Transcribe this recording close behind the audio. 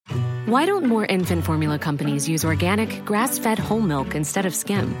Why don't more infant formula companies use organic, grass-fed whole milk instead of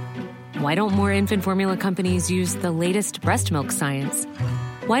skim? Why don't more infant formula companies use the latest breast milk science?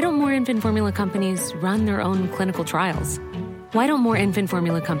 Why don't more infant formula companies run their own clinical trials? Why don't more infant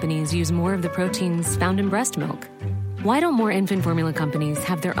formula companies use more of the proteins found in breast milk? Why don't more infant formula companies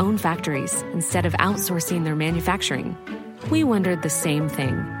have their own factories instead of outsourcing their manufacturing? We wondered the same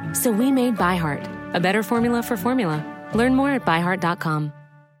thing. So we made ByHeart, a better formula for formula. Learn more at byheart.com.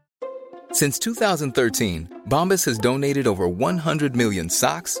 Since 2013, Bombas has donated over 100 million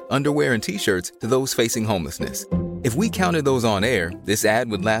socks, underwear, and T-shirts to those facing homelessness. If we counted those on air, this ad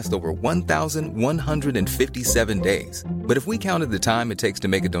would last over 1,157 days. But if we counted the time it takes to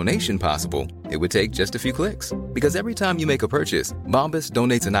make a donation possible, it would take just a few clicks. Because every time you make a purchase, Bombas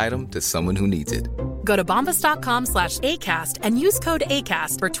donates an item to someone who needs it. Go to bombas.com/ACAST and use code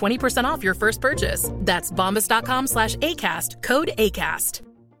ACAST for 20% off your first purchase. That's bombas.com/ACAST, code ACAST.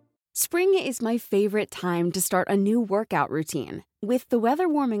 Spring is my favorite time to start a new workout routine. With the weather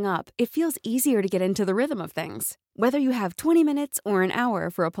warming up, it feels easier to get into the rhythm of things. Whether you have 20 minutes or an hour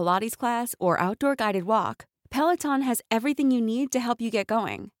for a Pilates class or outdoor guided walk, Peloton has everything you need to help you get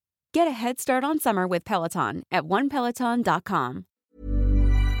going. Get a head start on summer with Peloton at onepeloton.com.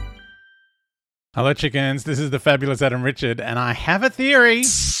 Hello, chickens. This is the fabulous Adam Richard, and I have a theory.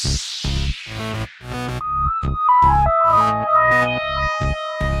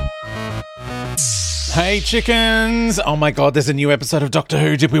 Hey, chickens. Oh, my God, there's a new episode of Doctor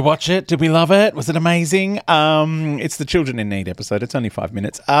Who. Did we watch it? Did we love it? Was it amazing? It's the Children in Need episode. It's only 5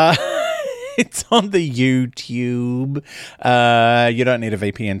 minutes. It's on the YouTube. You don't need a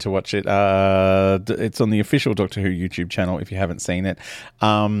VPN to watch it. It's on the official Doctor Who YouTube channel if you haven't seen it.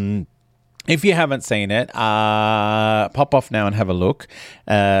 If you haven't seen it, pop off now and have a look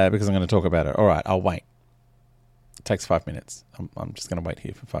because I'm going to talk about it. All right, I'll wait. It takes 5 minutes. I'm just going to wait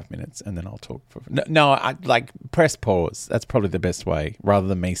here for 5 minutes and then I'll talk. I press pause. That's probably the best way rather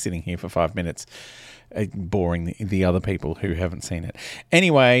than me sitting here for 5 minutes boring the other people who haven't seen it.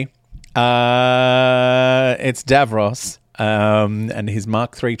 Anyway, it's Davros and his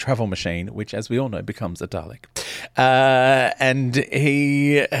Mark III travel machine, which, as we all know, becomes a Dalek. And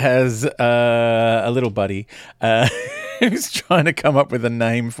he has a little buddy who's trying to come up with a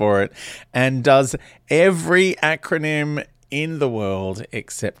name for it and does every acronym in the world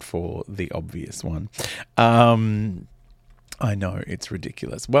except for the obvious one. I know, it's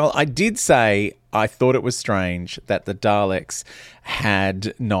ridiculous. Well, I did say I thought it was strange that the Daleks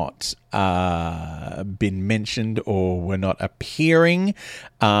had not been mentioned or were not appearing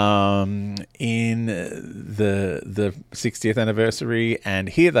in the 60th anniversary, and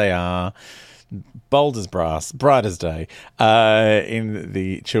here they are, bold as brass, bright as day, in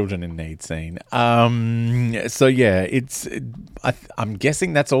the Children in Need scene. So yeah, I'm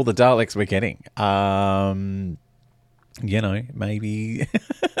guessing that's all the Daleks we're getting. Maybe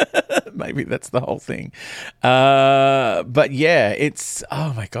maybe that's the whole thing. But yeah, it's,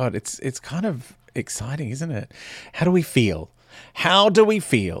 oh my God, it's kind of exciting, isn't it? How do we feel?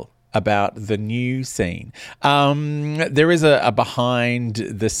 About the new scene? There is a behind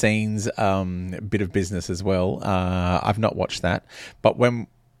the scenes bit of business as well. I've not watched that, but when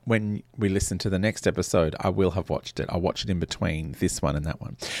we listen to the next episode, I will have watched it. I'll watch it in between this one and that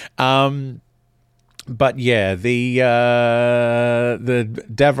one. But yeah, the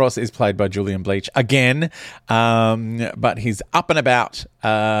Davros is played by Julian Bleach again, but he's up and about,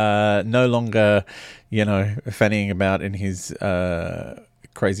 no longer, fannying about in his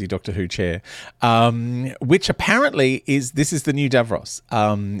crazy Doctor Who chair, which apparently this is the new Davros.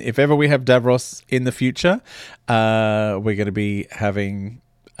 If ever we have Davros in the future, we're going to be having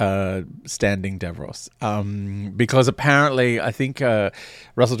standing Davros, because apparently I think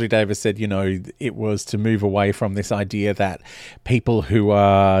Russell T Davies said, it was to move away from this idea that people who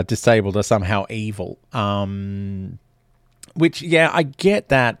are disabled are somehow evil, which, yeah, I get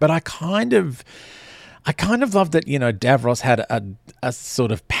that, but I kind of love that, Davros had a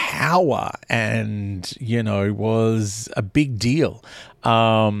sort of power and, was a big deal,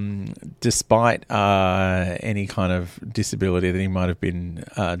 despite any kind of disability that he might have been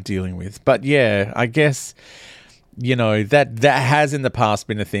dealing with. But yeah, I guess, that has in the past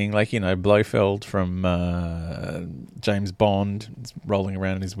been a thing, like, Blofeld from James Bond rolling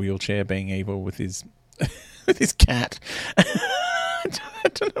around in his wheelchair being evil with his with his cat. I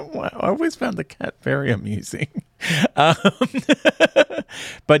don't know why. I always found the cat very amusing. But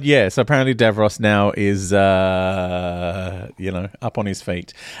yeah, so apparently Davros now is, up on his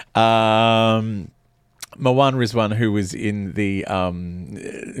feet. Mawaan Rizwan, who was in the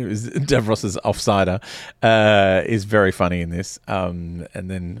it was Davros's Offsider, is very funny in this. And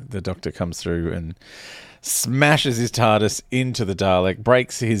then the Doctor comes through and smashes his TARDIS into the Dalek,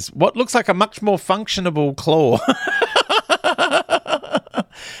 breaks his what looks like a much more functionable claw.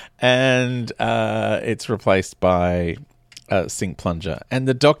 And it's replaced by a sink plunger. And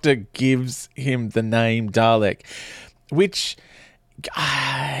the Doctor gives him the name Dalek, which...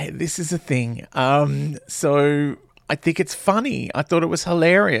 this is a thing. So I think it's funny. I thought it was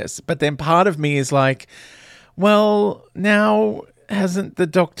hilarious. But then part of me is like, well, now hasn't the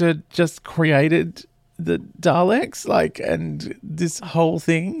Doctor just created the Daleks? And this whole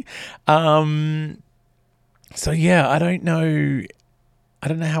thing? So yeah, I don't know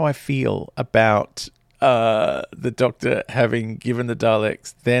how I feel about the Doctor having given the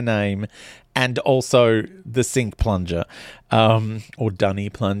Daleks their name and also the sink plunger, or dunny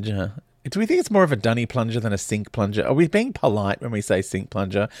plunger. Do we think it's more of a dunny plunger than a sink plunger? Are we being polite when we say sink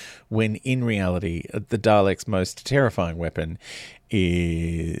plunger, when in reality the Dalek's most terrifying weapon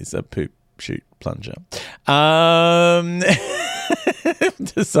is a poop shoot plunger?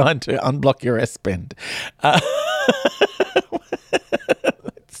 Designed to unblock your S-bend.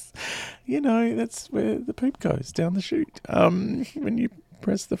 That's where the poop goes, down the chute, when you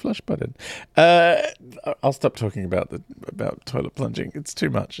press the flush button. I'll stop talking about toilet plunging. It's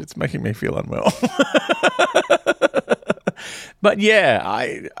too much. It's making me feel unwell. But yeah,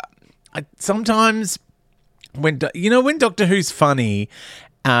 I sometimes when Doctor Who's funny,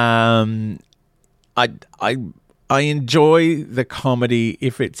 I enjoy the comedy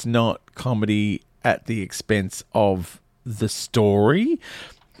if it's not comedy at the expense of the story.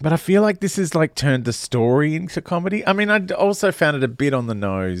 But I feel like this has turned the story into comedy. I mean, I also found it a bit on the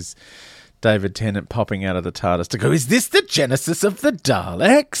nose, David Tennant popping out of the TARDIS to go, is this the genesis of the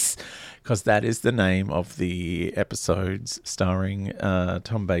Daleks? Because that is the name of the episodes starring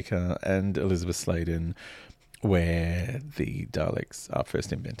Tom Baker and Elizabeth Sladen where the Daleks are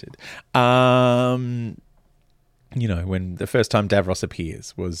first invented. When the first time Davros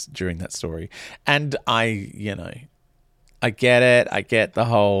appears was during that story. And I get it. I get the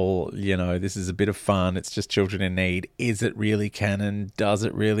whole, this is a bit of fun. It's just children in need. Is it really canon? Does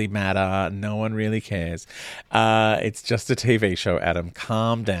it really matter? No one really cares. It's just a TV show, Adam.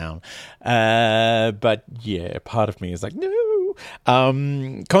 Calm down. But yeah, part of me is like, no.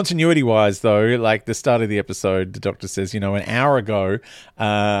 Continuity-wise, though, the start of the episode, the Doctor says, an hour ago,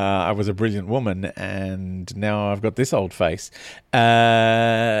 I was a brilliant woman, and now I've got this old face,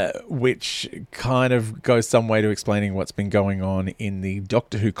 which kind of goes some way to explaining what's been going on in the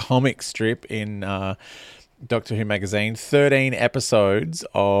Doctor Who comic strip in Doctor Who magazine. 13 episodes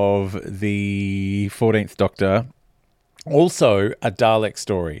of the 14th Doctor, also a Dalek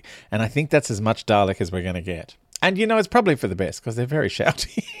story, and I think that's as much Dalek as we're going to get. And, it's probably for the best because they're very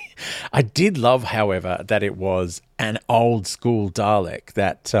shouty. I did love, however, that it was an old school Dalek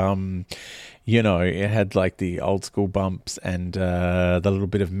that, it had the old school bumps and the little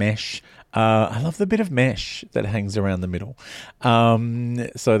bit of mesh. I love the bit of mesh that hangs around the middle.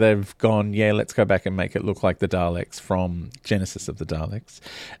 So they've gone, let's go back and make it look like the Daleks from Genesis of the Daleks.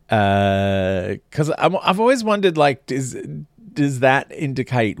 Because I've always wondered, does that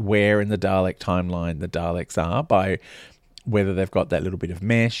indicate where in the Dalek timeline the Daleks are by whether they've got that little bit of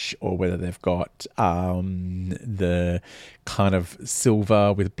mesh or whether they've got the kind of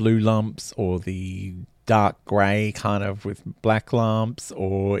silver with blue lumps or the dark grey kind of with black lumps,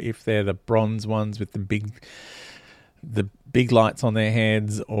 or if they're the bronze ones with the big lights on their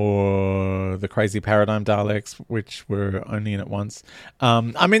heads, or the crazy Paradigm Daleks, which were only in it once.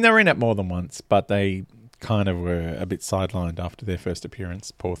 I mean, they were in it more than once, but they kind of were a bit sidelined after their first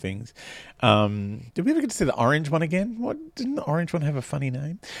appearance, poor things. Did we ever get to see the orange one again? Didn't the orange one have a funny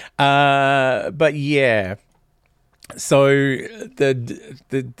name? But yeah, so the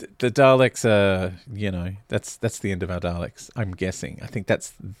Daleks are, that's the end of our Daleks, I'm guessing. I think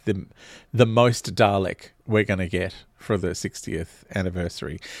that's the most Dalek we're going to get for the 60th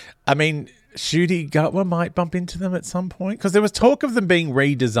anniversary. I mean, Ncuti Gatwa might bump into them at some point, because there was talk of them being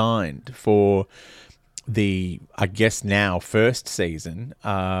redesigned for the, I guess now, first season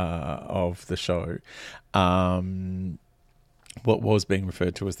of the show. What was being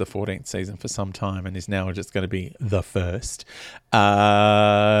referred to as the 14th season for some time and is now just going to be the first.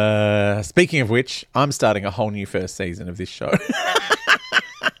 Speaking of which, I'm starting a whole new first season of this show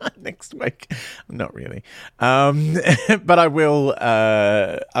next week. Not really. But I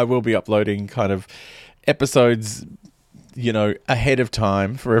will be uploading kind of episodes ahead of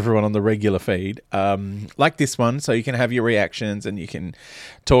time for everyone on the regular feed, like this one, so you can have your reactions and you can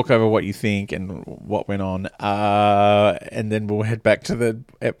talk over what you think and what went on. And then we'll head back to the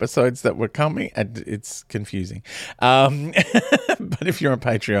episodes that were coming, and it's confusing. But if you're on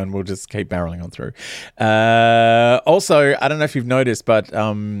Patreon, we'll just keep barreling on through. Also, I don't know if you've noticed, but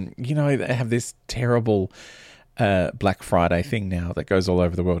they have this terrible Black Friday thing now that goes all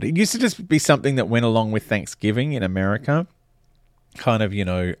over the world. It used to just be something that went along with Thanksgiving in America, kind of,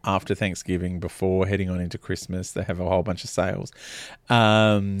 after Thanksgiving, before heading on into Christmas. They have a whole bunch of sales.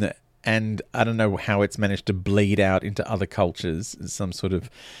 And I don't know how it's managed to bleed out into other cultures, some sort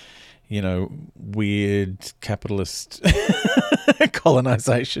of, weird capitalist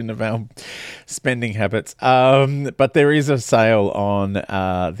colonization of our spending habits. But there is a sale on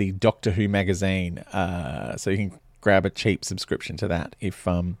the Doctor Who magazine, so you can grab a cheap subscription to that if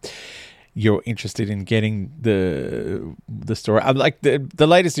you're interested in getting the story. Like the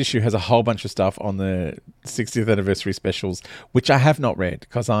latest issue has a whole bunch of stuff on the 60th anniversary specials, which I have not read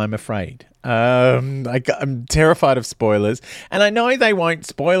because I'm afraid. I'm terrified of spoilers, and I know they won't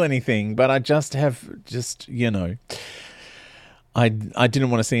spoil anything, but I I didn't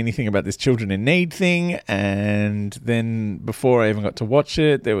want to see anything about this Children in Need thing. And then before I even got to watch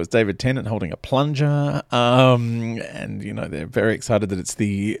it, there was David Tennant holding a plunger. And, they're very excited that it's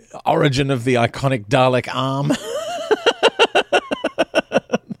the origin of the iconic Dalek arm.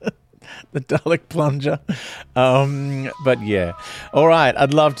 The Dalek plunger. But yeah. All right.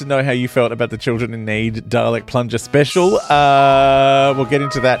 I'd love to know how you felt about the Children in Need Dalek plunger special. We'll get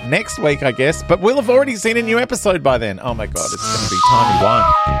into that next week, I guess. But we'll have already seen a new episode by then. Oh my God. It's going to be timey wine.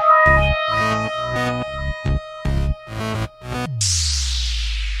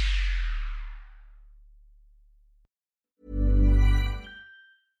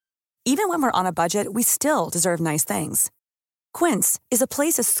 Even when we're on a budget, we still deserve nice things. Quince is a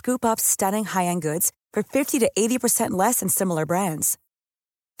place to scoop up stunning high-end goods for 50 to 80% less than similar brands.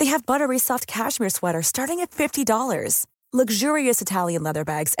 They have buttery soft cashmere sweaters starting at $50, luxurious Italian leather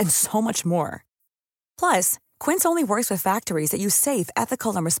bags, and so much more. Plus, Quince only works with factories that use safe,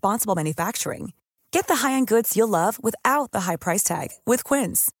 ethical, and responsible manufacturing. Get the high-end goods you'll love without the high price tag with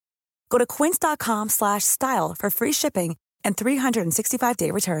Quince. Go to quince.com/style for free shipping and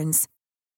 365-day returns.